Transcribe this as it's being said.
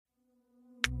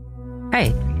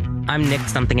Hey, I'm Nick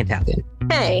Something Italian.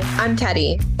 Hey, I'm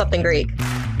Teddy, something Greek.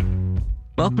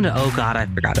 Welcome to Oh God, I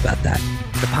Forgot About That,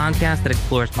 the podcast that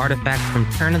explores artifacts from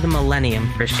turn of the millennium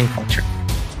Christian culture.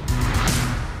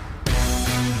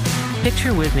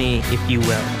 Picture with me, if you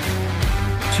will,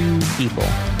 two people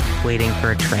waiting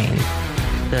for a train.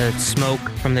 The smoke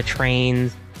from the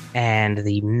trains and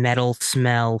the metal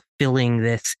smell filling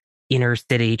this inner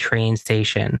city train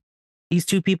station. These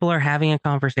two people are having a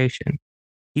conversation.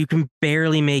 You can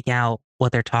barely make out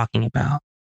what they're talking about.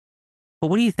 But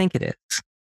what do you think it is?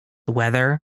 The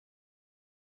weather?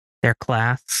 Their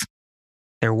class?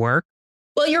 Their work?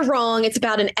 Well, you're wrong. It's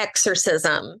about an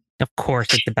exorcism. Of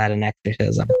course it's about an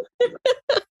exorcism.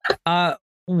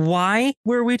 Why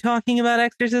were we talking about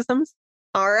exorcisms?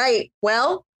 All right.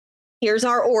 Well, here's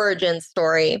our origin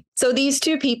story. So these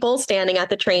two people standing at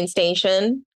the train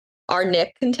station are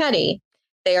Nick and Teddy.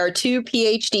 They are two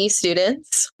PhD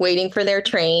students waiting for their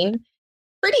train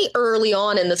pretty early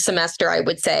on in the semester, I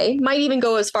would say. Might even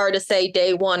go as far to say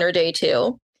day one or day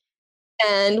two.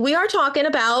 And we are talking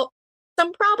about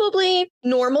some probably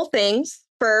normal things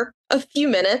for a few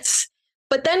minutes,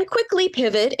 but then quickly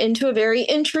pivot into a very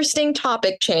interesting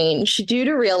topic change due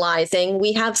to realizing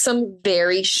we have some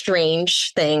very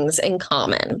strange things in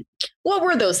common. What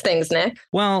were those things, Nick?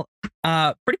 Well,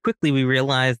 pretty quickly we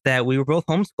realized that we were both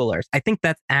homeschoolers. I think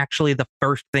that's actually the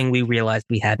first thing we realized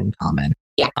we had in common.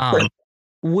 Yeah.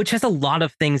 Which has a lot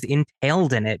of things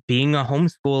entailed in it. Being a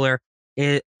homeschooler,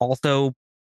 it also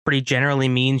pretty generally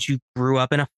means you grew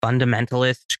up in a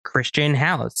fundamentalist Christian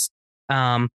house.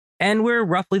 And we're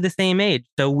roughly the same age.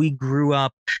 So we grew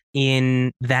up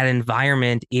in that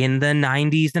environment in the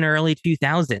 90s and early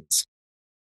 2000s.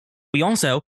 We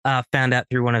also found out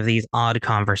through one of these odd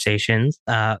conversations,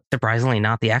 surprisingly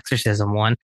not the exorcism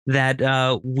one,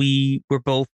 that we were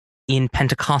both in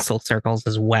Pentecostal circles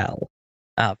as well.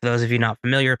 For those of you not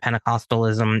familiar,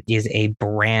 Pentecostalism is a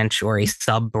branch or a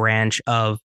sub-branch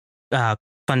of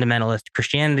fundamentalist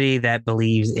Christianity that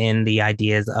believes in the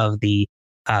ideas of the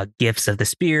gifts of the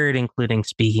Spirit, including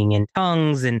speaking in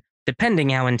tongues, and depending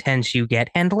how intense you get,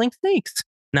 handling snakes.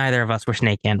 Neither of us were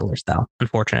snake handlers, though,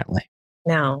 unfortunately.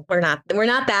 No, we're not. We're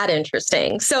not that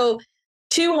interesting. So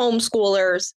two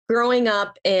homeschoolers growing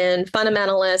up in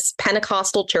fundamentalist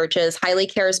Pentecostal churches, highly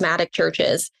charismatic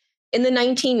churches in the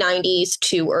 1990s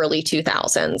to early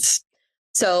 2000s.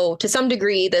 So to some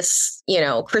degree, this,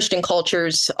 Christian culture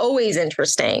is always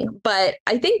interesting. But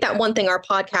I think that one thing our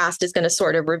podcast is going to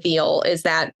sort of reveal is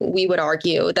that we would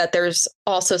argue that there's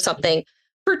also something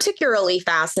particularly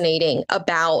fascinating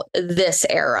about this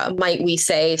era, might we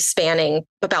say, spanning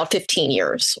about 15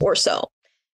 years or so.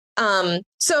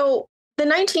 So the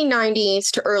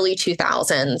 1990s to early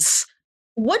 2000s,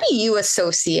 what do you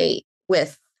associate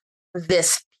with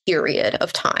this period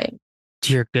of time?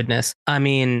 Dear goodness. I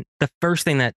mean, the first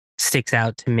thing that sticks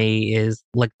out to me is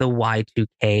like the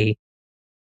Y2K,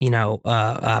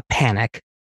 panic.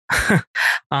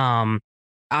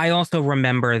 I also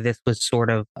remember this was sort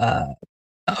of a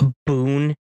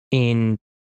boon in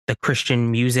the Christian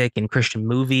music and Christian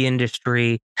movie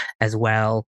industry as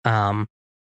well.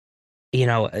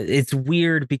 It's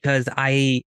weird because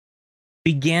I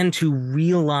began to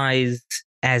realize,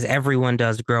 as everyone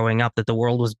does growing up, that the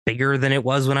world was bigger than it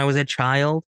was when I was a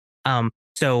child.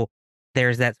 So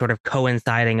there's that sort of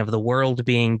coinciding of the world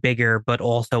being bigger, but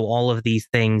also all of these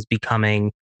things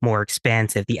becoming more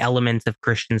expansive, the elements of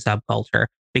Christian subculture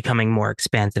becoming more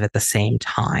expansive at the same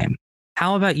time.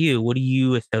 How about you? What do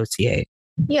you associate?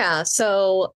 Yeah,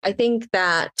 so I think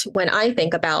that when I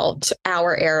think about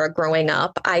our era growing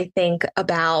up, I think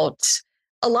about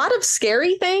a lot of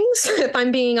scary things, if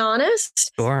I'm being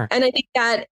honest. Sure. And I think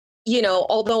that,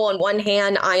 although on one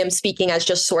hand, I am speaking as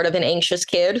just sort of an anxious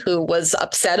kid who was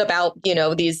upset about,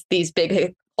 these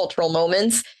big cultural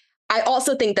moments, I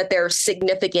also think that they're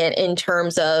significant in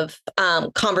terms of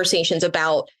conversations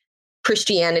about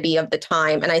Christianity of the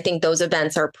time. And I think those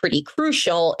events are pretty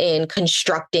crucial in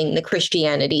constructing the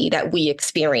Christianity that we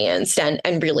experienced and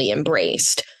really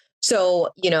embraced. So,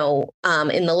 in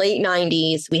the late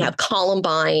 90s, we have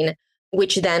Columbine,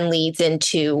 which then leads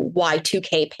into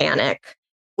Y2K panic,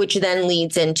 which then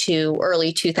leads into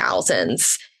early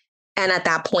 2000s. And at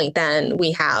that point, then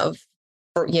we have,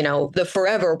 the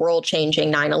forever world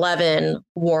changing 9/11,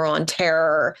 war on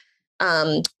terror.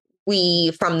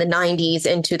 We, from the 90s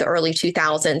into the early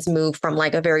 2000s, move from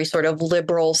like a very sort of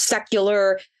liberal,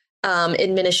 secular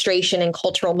administration and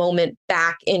cultural moment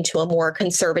back into a more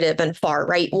conservative and far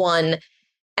right one.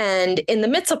 And in the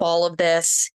midst of all of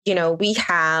this, we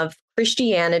have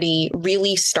Christianity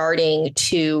really starting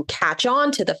to catch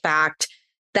on to the fact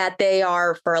that they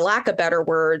are, for lack of better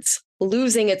words,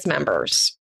 losing its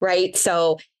members, right?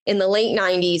 So in the late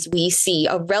 90s, we see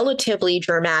a relatively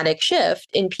dramatic shift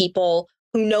in people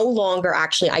who no longer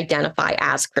actually identify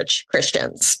as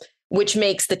Christians, which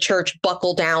makes the church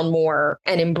buckle down more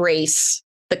and embrace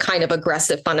the kind of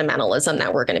aggressive fundamentalism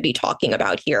that we're going to be talking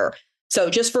about here. So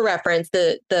just for reference,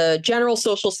 the General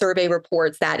Social Survey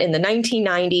reports that in the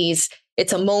 1990s,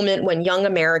 it's a moment when young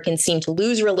Americans seem to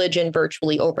lose religion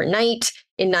virtually overnight.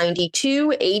 In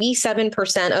 92,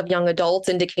 87% of young adults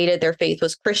indicated their faith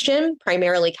was Christian,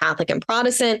 primarily Catholic and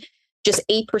Protestant. Just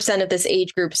 8% of this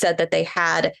age group said that they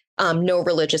had no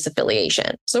religious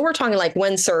affiliation. So we're talking like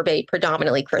when surveyed,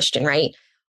 predominantly Christian, right?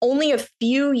 Only a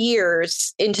few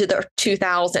years into the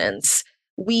 2000s,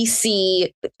 we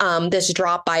see this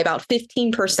drop by about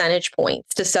 15 percentage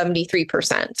points to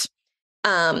 73%.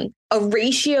 A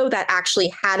ratio that actually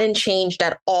hadn't changed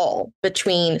at all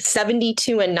between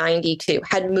 72 and 92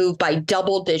 had moved by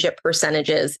double-digit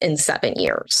percentages in 7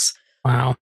 years.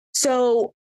 Wow.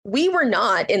 So we were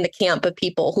not in the camp of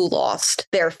people who lost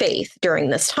their faith during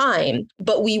this time,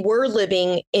 but we were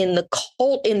living in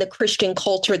the Christian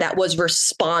culture that was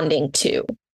responding to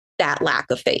that lack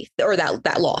of faith or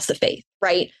that loss of faith,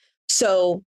 right?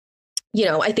 So,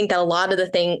 I think that a lot of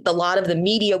the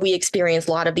media we experienced,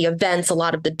 a lot of the events, a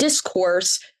lot of the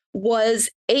discourse was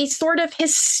a sort of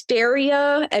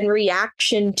hysteria and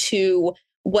reaction to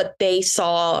what they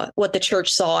saw, what the church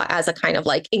saw as a kind of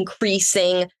like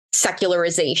increasing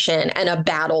secularization and a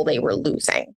battle they were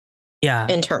losing. Yeah.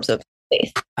 In terms of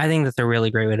faith. I think that's a really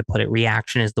great way to put it.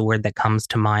 Reaction is the word that comes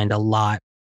to mind a lot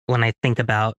when I think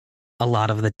about a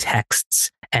lot of the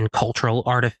texts and cultural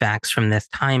artifacts from this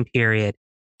time period.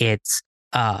 It's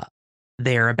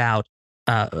they're about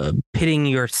pitting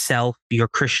yourself, your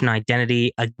Christian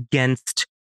identity against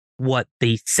what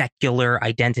the secular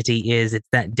identity is. It's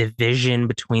that division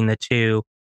between the two,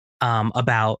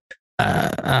 about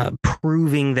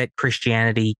proving that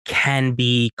Christianity can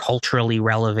be culturally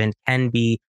relevant, can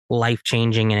be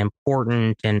life-changing and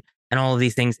important, and all of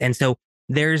these things. And so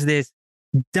there's this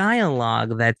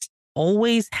dialogue that's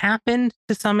always happened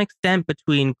to some extent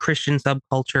between Christian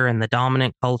subculture and the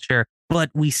dominant culture, but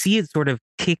we see it sort of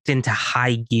kicked into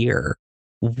high gear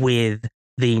with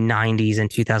the 90s and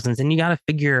 2000s. And you got to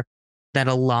figure that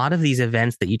a lot of these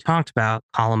events that you talked about,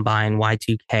 Columbine,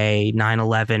 Y2K,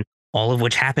 9/11, all of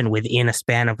which happened within a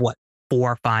span of 4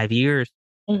 or 5 years,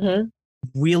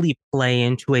 really play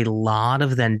into a lot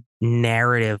of the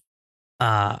narrative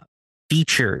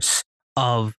features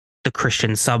of the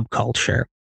Christian subculture.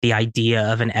 The idea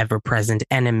of an ever-present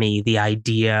enemy, the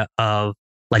idea of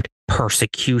like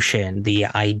persecution, the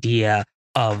idea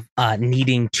of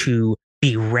needing to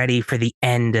be ready for the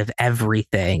end of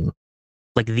everything.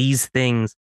 Like these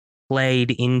things played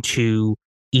into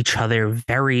each other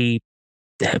very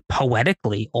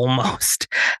poetically almost.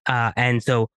 And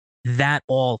so that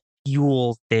all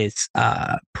fuels this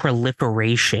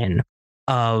proliferation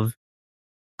of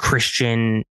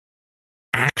Christian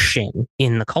action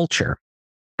in the culture.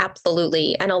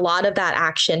 Absolutely. And a lot of that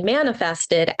action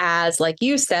manifested as, like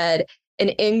you said, an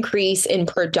increase in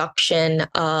production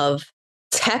of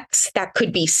texts that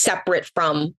could be separate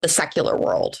from the secular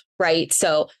world, right?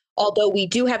 So although we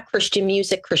do have Christian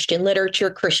music, Christian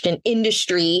literature, Christian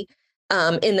industry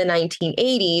in the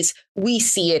 1980s, we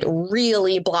see it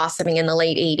really blossoming in the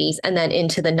late 80s. And then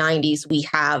into the 90s, we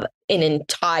have an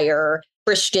entire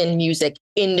Christian music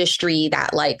industry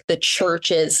that like the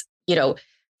churches,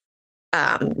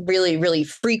 really, really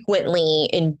frequently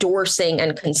endorsing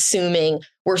and consuming.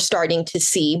 We're starting to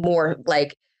see more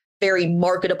like very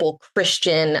marketable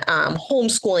Christian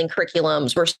homeschooling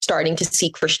curriculums. We're starting to see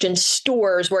Christian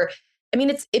stores where,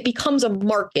 it becomes a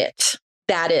market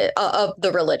of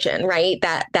the religion, right?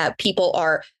 That people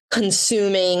are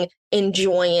consuming,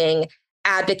 enjoying,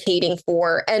 advocating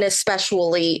for, and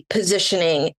especially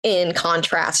positioning in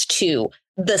contrast to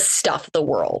the stuff the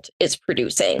world is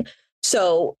producing.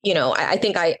 So, I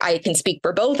think I can speak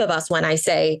for both of us when I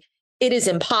say it is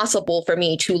impossible for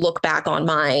me to look back on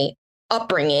my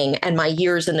upbringing and my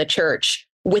years in the church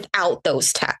without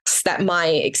those texts, that my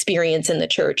experience in the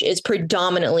church is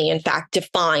predominantly, in fact,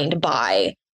 defined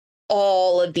by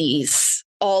all of these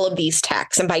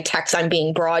texts. And by texts, I'm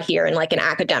being broad here in like an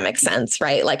academic sense,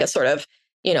 right? Like a sort of,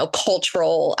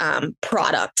 cultural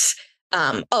product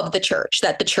of the church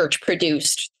that the church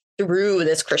produced through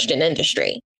this Christian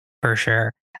industry. For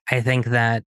sure. I think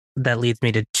that leads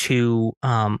me to two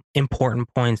important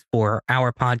points for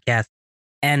our podcast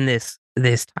and this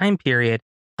time period.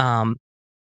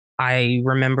 I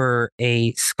remember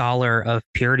a scholar of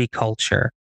purity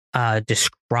culture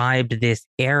described this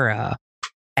era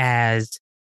as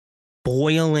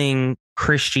boiling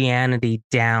Christianity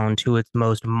down to its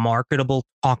most marketable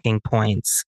talking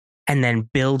points and then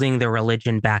building the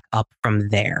religion back up from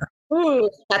there. Ooh,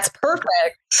 that's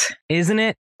perfect. Isn't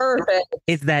it? Perfect.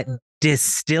 It's that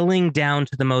distilling down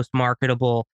to the most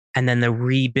marketable and then the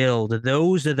rebuild.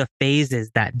 Those are the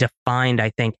phases that defined, I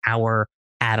think, our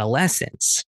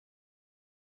adolescence.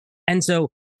 And so,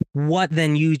 what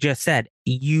then you just said,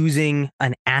 using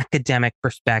an academic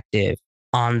perspective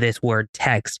on this word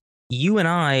text, you and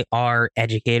I are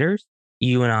educators.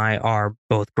 You and I are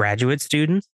both graduate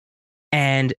students,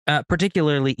 and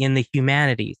particularly in the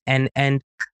humanities. And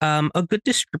a good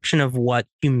description of what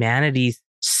humanities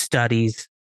studies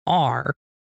are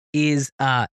is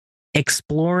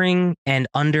exploring and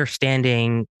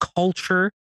understanding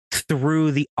culture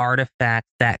through the artifacts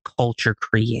that culture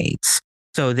creates.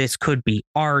 So this could be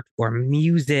art or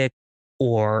music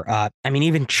or,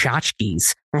 even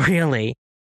tchotchkes, really.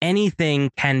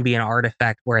 Anything can be an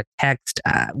artifact or a text.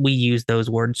 We use those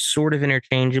words sort of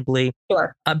interchangeably.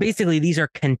 Sure. Basically, these are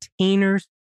containers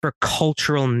for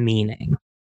cultural meaning.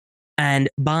 And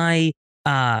by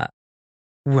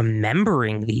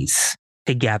remembering these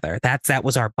together, that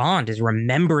was our bond, is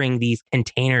remembering these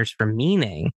containers for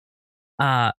meaning.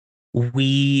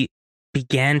 We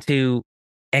began to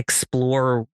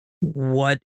explore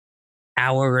what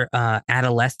our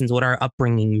adolescence, what our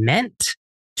upbringing meant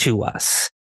to us,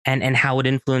 and how it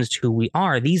influenced who we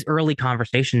are. These early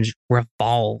conversations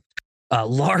revolved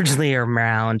largely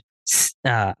around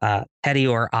Teddy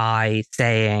or I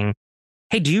saying,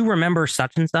 "Hey, do you remember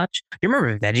such and such? Do you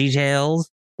remember Veggie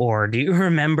Tales? Or do you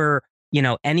remember,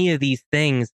 any of these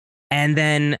things?" And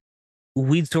then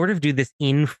we'd sort of do this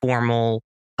informal,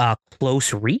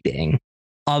 close reading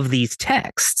of these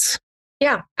texts.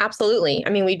 Yeah, absolutely.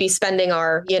 I mean, we'd be spending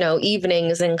our,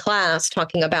 evenings in class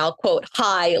talking about, quote,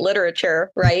 high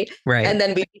literature, right? Right. And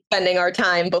then we'd be spending our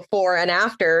time before and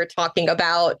after talking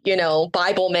about,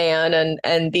 Bible Man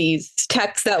and these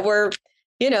texts that were,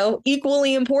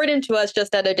 equally important to us,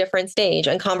 just at a different stage.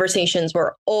 And conversations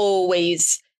were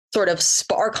always sort of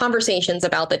our conversations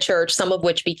about the church, some of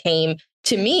which became,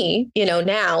 to me,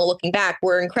 now looking back,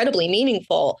 were incredibly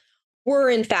meaningful,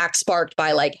 were in fact sparked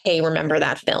by like, hey, remember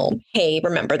that film? Hey,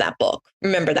 remember that book?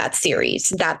 Remember that series,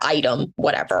 that item,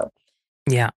 whatever.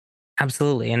 Yeah,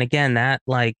 absolutely. And again, that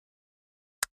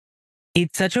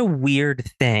it's such a weird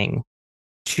thing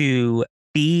to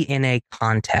be in a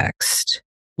context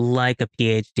like a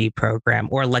PhD program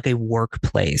or like a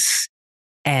workplace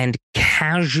and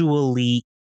casually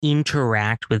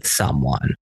interact with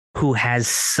someone who has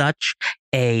such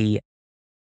a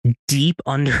deep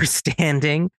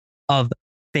understanding of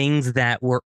things that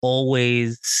were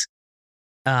always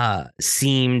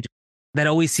seemed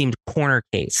corner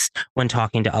case when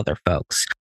talking to other folks.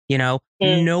 No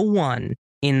one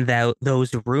in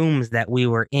those rooms that we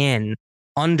were in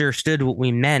understood what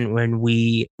we meant when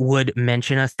we would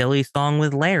mention a silly song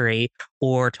with Larry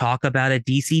or talk about a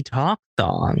DC Talk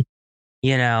song.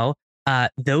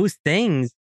 Those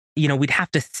things, we'd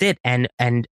have to sit and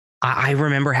I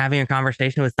remember having a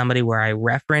conversation with somebody where I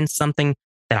referenced something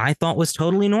that I thought was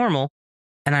totally normal.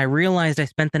 And I realized I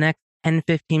spent the next 10,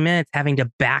 15 minutes having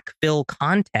to backfill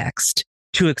context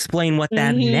to explain what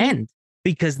that meant,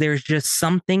 because there's just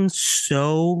something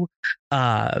so,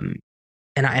 and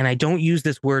I don't use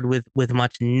this word with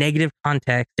much negative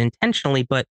context intentionally,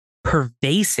 but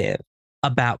pervasive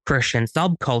about Christian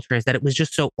subcultures, that it was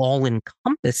just so all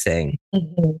encompassing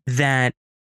that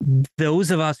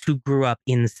those of us who grew up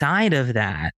inside of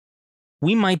that,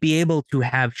 we might be able to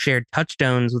have shared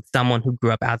touchstones with someone who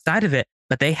grew up outside of it,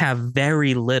 but they have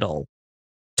very little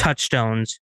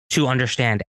touchstones to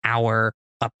understand our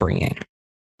upbringing.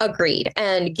 Agreed.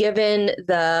 And given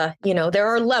there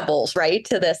are levels, right,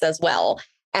 to this as well.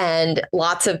 And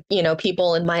lots of,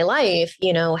 people in my life,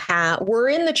 were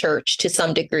in the church to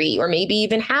some degree, or maybe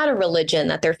even had a religion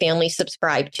that their family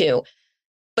subscribed to.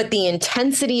 But the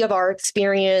intensity of our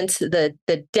experience, the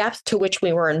depth to which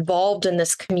we were involved in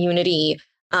this community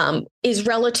is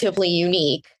relatively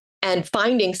unique. And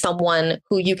finding someone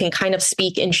who you can kind of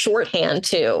speak in shorthand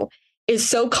to is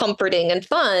so comforting and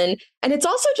fun. And it's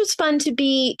also just fun to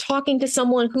be talking to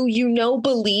someone who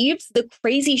believes the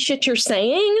crazy shit you're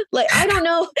saying. Like, I don't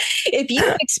know if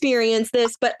you've experienced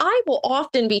this, but I will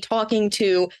often be talking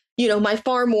to,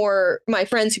 my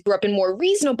friends who grew up in more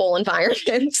reasonable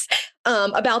environments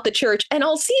about the church. And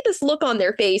I'll see this look on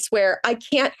their face where I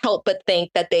can't help but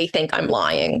think that they think I'm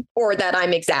lying or that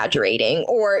I'm exaggerating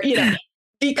or,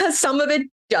 because some of it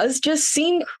does just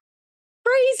seem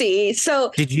crazy.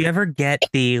 So did you ever get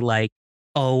the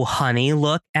oh honey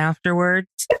look afterwards?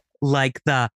 Like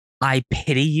the I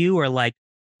pity you, or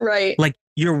right. Like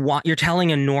you're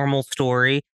telling a normal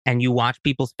story and you watch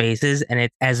people's faces and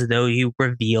it's as though you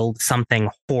revealed something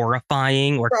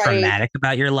horrifying or Right. traumatic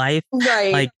about your life.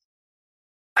 Right. Like,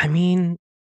 I mean,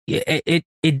 it's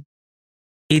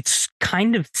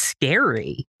kind of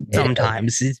scary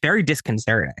sometimes. It's very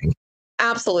disconcerting.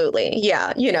 Absolutely.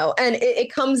 Yeah. And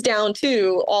it comes down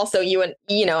to also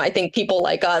I think people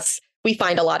like us, we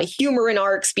find a lot of humor in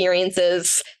our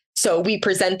experiences. So we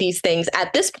present these things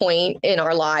at this point in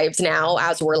our lives now,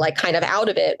 as we're like kind of out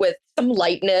of it, with some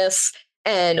lightness.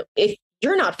 And if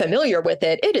you're not familiar with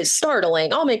it, it is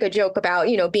startling. I'll make a joke about,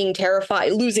 being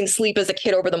terrified, losing sleep as a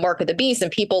kid over the mark of the beast.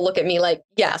 And people look at me like,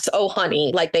 yes, oh,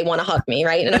 honey, like they want to hug me.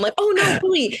 Right. And I'm like, oh, no,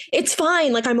 really, it's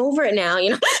fine. Like I'm over it now,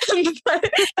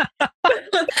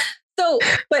 So,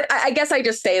 but I guess I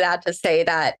just say that to say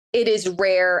that it is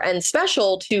rare and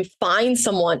special to find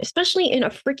someone, especially in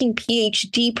a freaking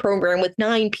PhD program with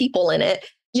 9 people in it,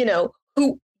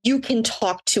 who you can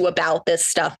talk to about this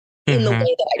stuff in the way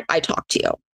that I talk to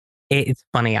you. It's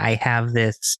funny. I have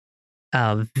this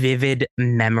vivid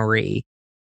memory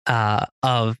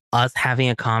of us having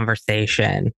a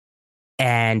conversation,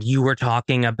 and you were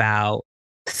talking about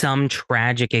some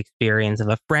tragic experience of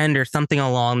a friend or something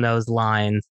along those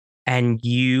lines. And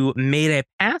you made a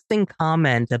passing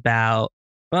comment about,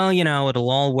 well, it'll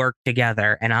all work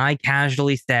together. And I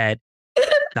casually said,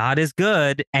 God is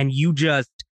good. And you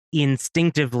just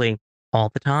instinctively,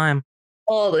 all the time.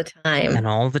 All the time. And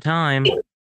all the time.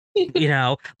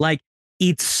 Like,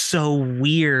 it's so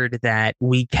weird that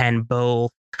we can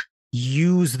both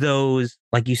use those,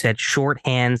 like you said,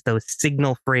 shorthands, those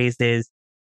signal phrases,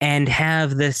 and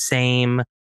have the same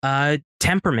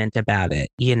temperament about it,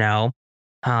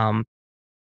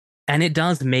 and it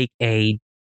does make a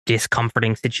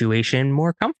discomforting situation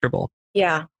more comfortable.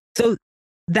 Yeah. So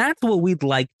that's what we'd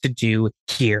like to do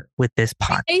here with this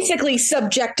podcast. Basically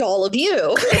subject all of you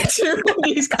to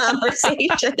these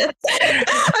conversations.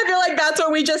 I feel like that's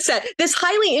what we just said. This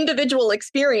highly individual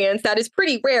experience that is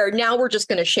pretty rare. Now we're just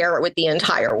going to share it with the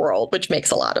entire world, which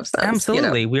makes a lot of sense.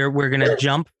 Absolutely. We're going to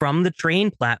jump from the train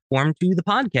platform to the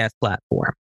podcast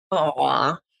platform.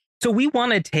 Aww. So we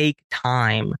want to take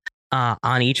time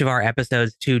on each of our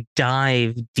episodes to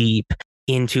dive deep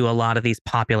into a lot of these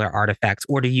popular artifacts,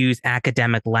 or to use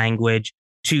academic language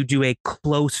to do a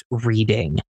close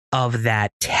reading of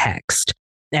that text.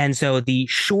 And so the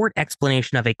short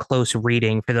explanation of a close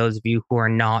reading, for those of you who are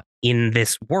not in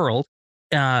this world,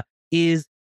 is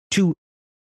to,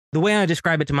 the way I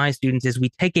describe it to my students is, we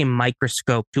take a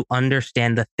microscope to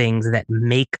understand the things that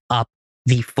make up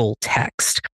the full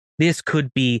text. This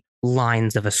could be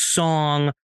lines of a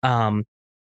song.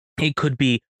 It could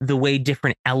be the way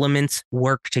different elements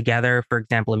work together. For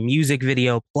example, a music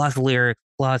video plus lyrics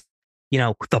plus,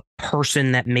 the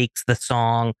person that makes the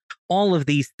song. All of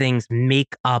these things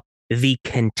make up the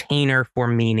container for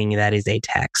meaning that is a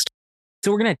text.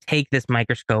 So we're going to take this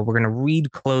microscope, we're going to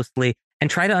read closely and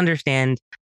try to understand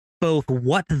both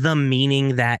what the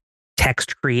meaning that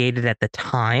text created at the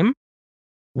time,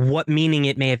 what meaning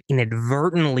it may have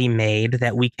inadvertently made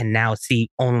that we can now see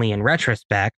only in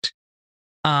retrospect,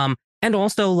 and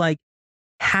also like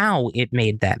how it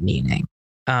made that meaning.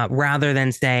 Rather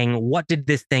than saying, what did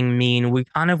this thing mean? We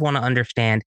kind of want to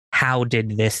understand, how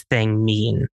did this thing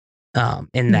mean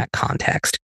in that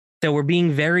context? So we're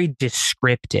being very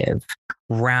descriptive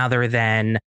rather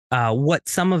than what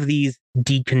some of these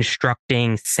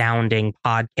deconstructing sounding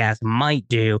podcasts might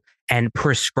do and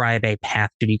prescribe a path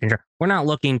to deconstruct. We're not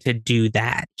looking to do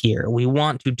that here. We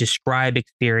want to describe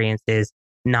experiences,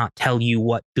 not tell you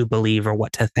what to believe or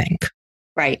what to think.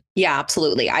 Right. Yeah,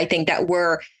 absolutely. I think that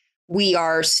we're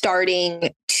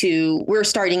starting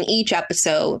each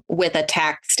episode with a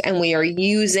text, and we are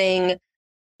using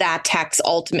that text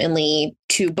ultimately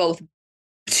to both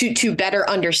to better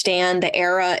understand the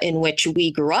era in which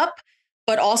we grew up,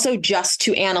 but also just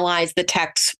to analyze the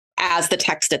text as the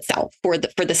text itself for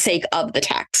the sake of the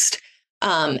text.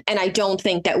 And I don't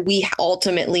think that we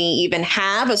ultimately even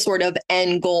have a sort of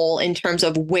end goal in terms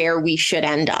of where we should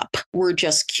end up. We're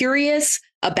just curious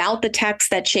about the texts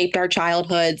that shaped our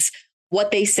childhoods, what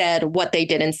they said, what they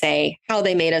didn't say, how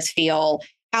they made us feel,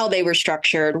 how they were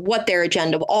structured, what their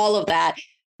agenda, all of that.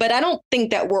 But I don't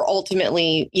think that we're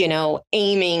ultimately,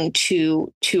 aiming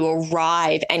to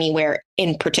arrive anywhere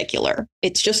in particular.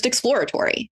 It's just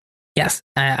exploratory. Yes,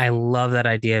 I love that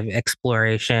idea of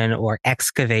exploration or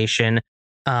excavation.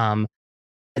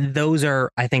 Those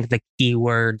are, I think, the key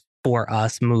words for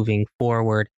us moving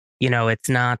forward. It's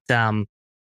not, we're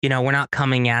not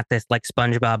coming at this like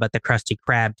SpongeBob at the Krusty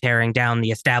Krab, tearing down the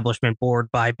establishment board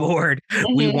by board.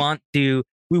 Mm-hmm.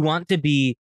 We want to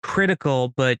be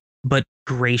critical, but but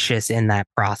gracious in that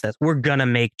process. We're gonna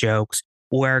make jokes.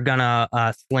 We're gonna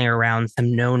sling around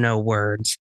some no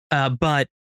words. But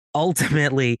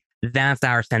ultimately, that's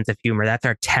our sense of humor. That's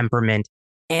our temperament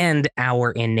and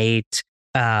our innate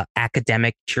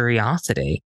academic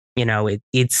curiosity.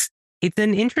 It's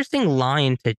an interesting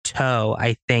line to toe.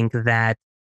 I think that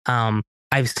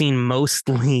I've seen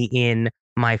mostly in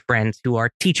my friends who are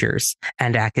teachers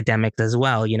and academics as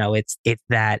well. It's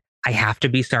that I have to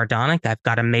be sardonic. I've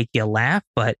got to make you laugh,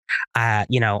 but I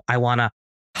want to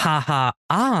ha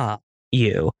ha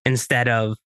you instead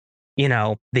of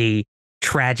the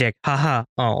tragic ha ha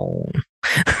oh.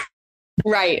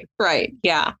 Right.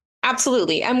 Yeah,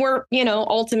 absolutely. And we're,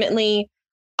 ultimately,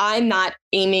 I'm not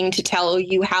aiming to tell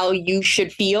you how you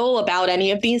should feel about any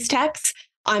of these texts.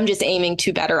 I'm just aiming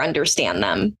to better understand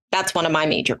them. That's one of my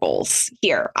major goals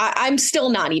here. I'm still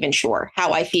not even sure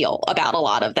how I feel about a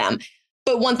lot of them.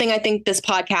 But one thing I think this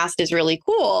podcast is really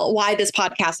cool, why this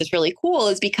podcast is really cool,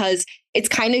 is because it's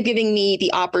kind of giving me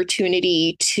the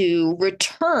opportunity to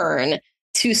return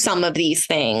to some of these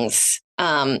things.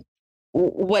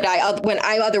 When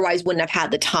I otherwise wouldn't have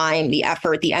had the time, the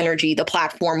effort, the energy, the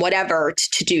platform, whatever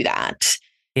to do that.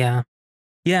 Yeah.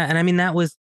 And I mean, that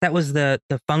was the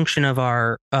function of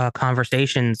our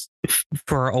conversations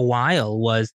for a while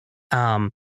was,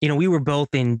 we were both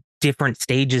in different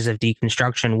stages of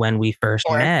deconstruction when we first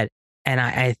met. And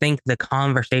I think the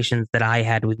conversations that I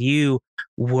had with you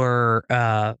were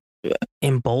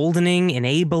emboldening,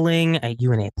 enabling,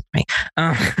 you enabled me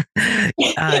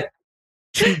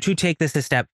to take this a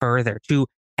step further, to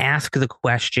ask the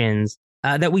questions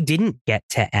that we didn't get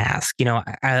to ask.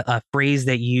 A phrase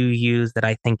that you use that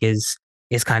I think is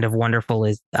kind of wonderful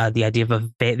is the idea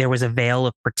of there was a veil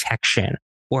of protection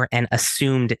or an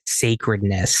assumed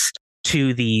sacredness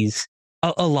to these,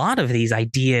 a lot of these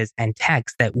ideas and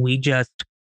texts that we just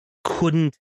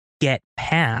couldn't get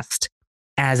past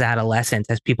as adolescents,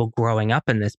 as people growing up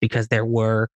in this, because there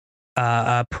were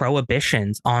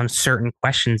prohibitions on certain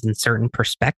questions and certain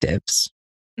perspectives.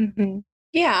 Mm-hmm.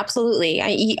 Yeah, absolutely.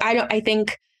 I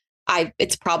think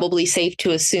it's probably safe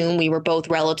to assume we were both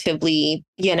relatively,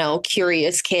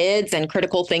 curious kids and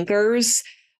critical thinkers,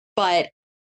 but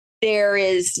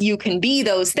you can be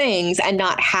those things and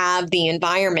not have the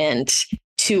environment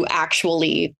to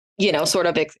actually, sort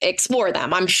of explore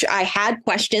them. I'm sure I had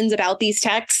questions about these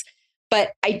texts,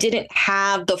 but I didn't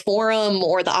have the forum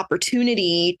or the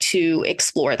opportunity to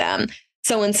explore them.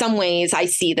 So in some ways, I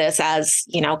see this as,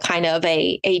 kind of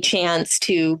a chance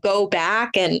to go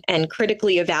back and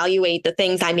critically evaluate the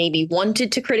things I maybe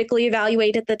wanted to critically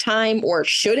evaluate at the time or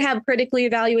should have critically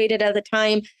evaluated at the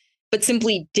time, but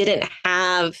simply didn't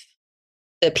have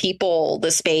the people, the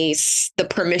space, the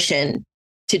permission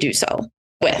to do so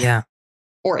with. Yeah.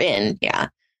 Or in. Yeah.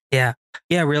 Yeah.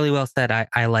 Yeah. Really well said.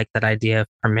 I like that idea of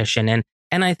permission.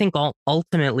 And I think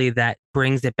ultimately that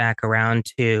brings it back around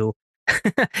to,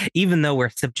 even though we're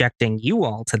subjecting you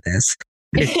all to this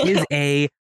is a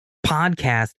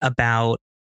podcast about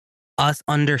us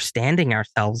understanding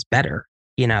ourselves better.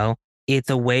 It's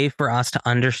a way for us to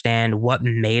understand what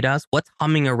made us, what's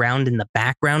humming around in the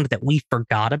background that we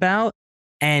forgot about,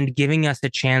 and giving us a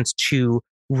chance to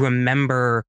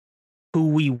remember who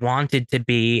we wanted to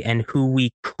be and who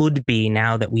we could be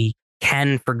now that we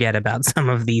can forget about some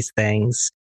of these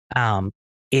things.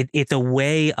 It's a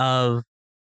way of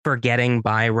forgetting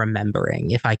by remembering,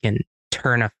 if I can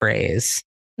turn a phrase.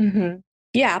 Mm-hmm.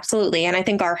 Yeah, absolutely. And I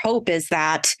think our hope is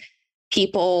that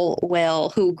people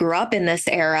who grew up in this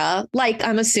era, like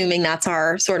I'm assuming that's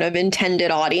our sort of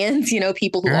intended audience,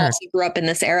 people who also grew up in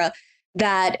this era,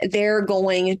 that they're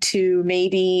going to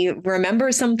maybe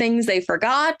remember some things they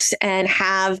forgot and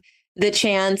have the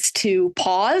chance to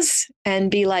pause and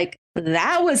be like,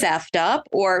 that was effed up,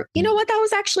 or, you know what, that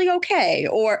was actually okay.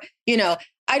 Or,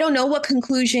 I don't know what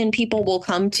conclusion people will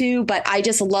come to, but I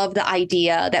just love the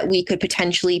idea that we could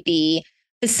potentially be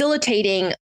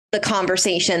facilitating the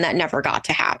conversation that never got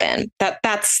to happen.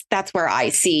 That's where I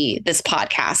see this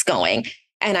podcast going.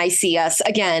 And I see us,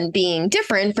 again, being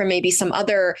different from maybe some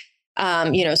other,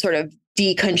 sort of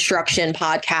deconstruction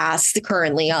podcasts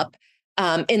currently up,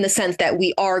 in the sense that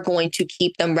we are going to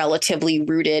keep them relatively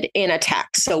rooted in a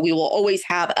text. So we will always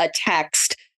have a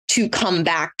text to come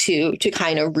back to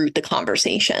kind of root the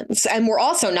conversations. And we're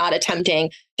also not attempting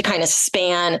to kind of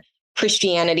span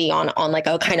Christianity on like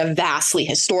a kind of vastly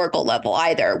historical level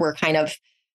either. We're kind of,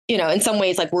 in some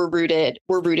ways, like we're rooted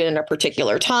in a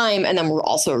particular time, and then we're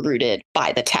also rooted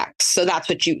by the text. So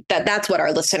that's what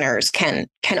our listeners can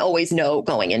always know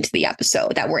going into the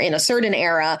episode, that we're in a certain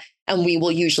era, and we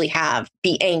will usually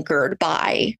be anchored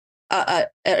by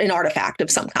an artifact of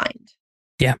some kind.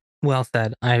 Yeah. Well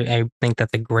said. I think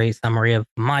that's a great summary of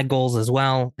my goals as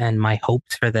well and my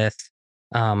hopes for this.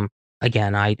 Um,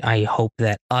 Again, I hope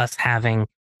that us having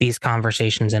these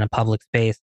conversations in a public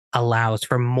space allows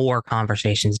for more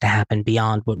conversations to happen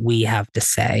beyond what we have to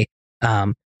say.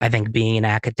 I think being an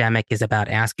academic is about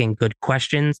asking good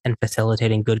questions and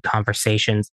facilitating good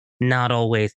conversations, not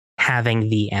always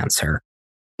having the answer.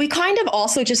 We kind of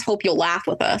also just hope you'll laugh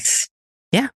with us.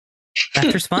 Yeah,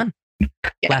 laughter's fun.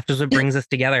 Yeah. Laughter's what brings us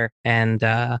together. And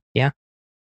yeah.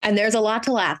 And there's a lot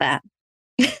to laugh at.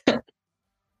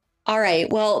 All right.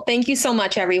 Well, thank you so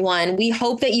much, everyone. We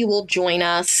hope that you will join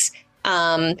us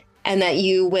and that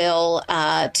you will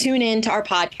tune in to our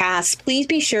podcast. Please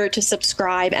be sure to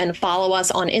subscribe and follow us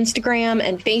on Instagram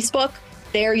and Facebook.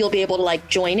 There you'll be able to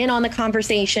join in on the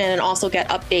conversation and also get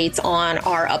updates on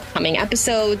our upcoming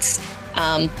episodes.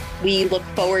 We look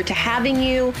forward to having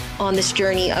you on this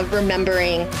journey of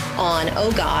remembering on,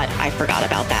 oh God, I forgot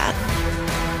about that.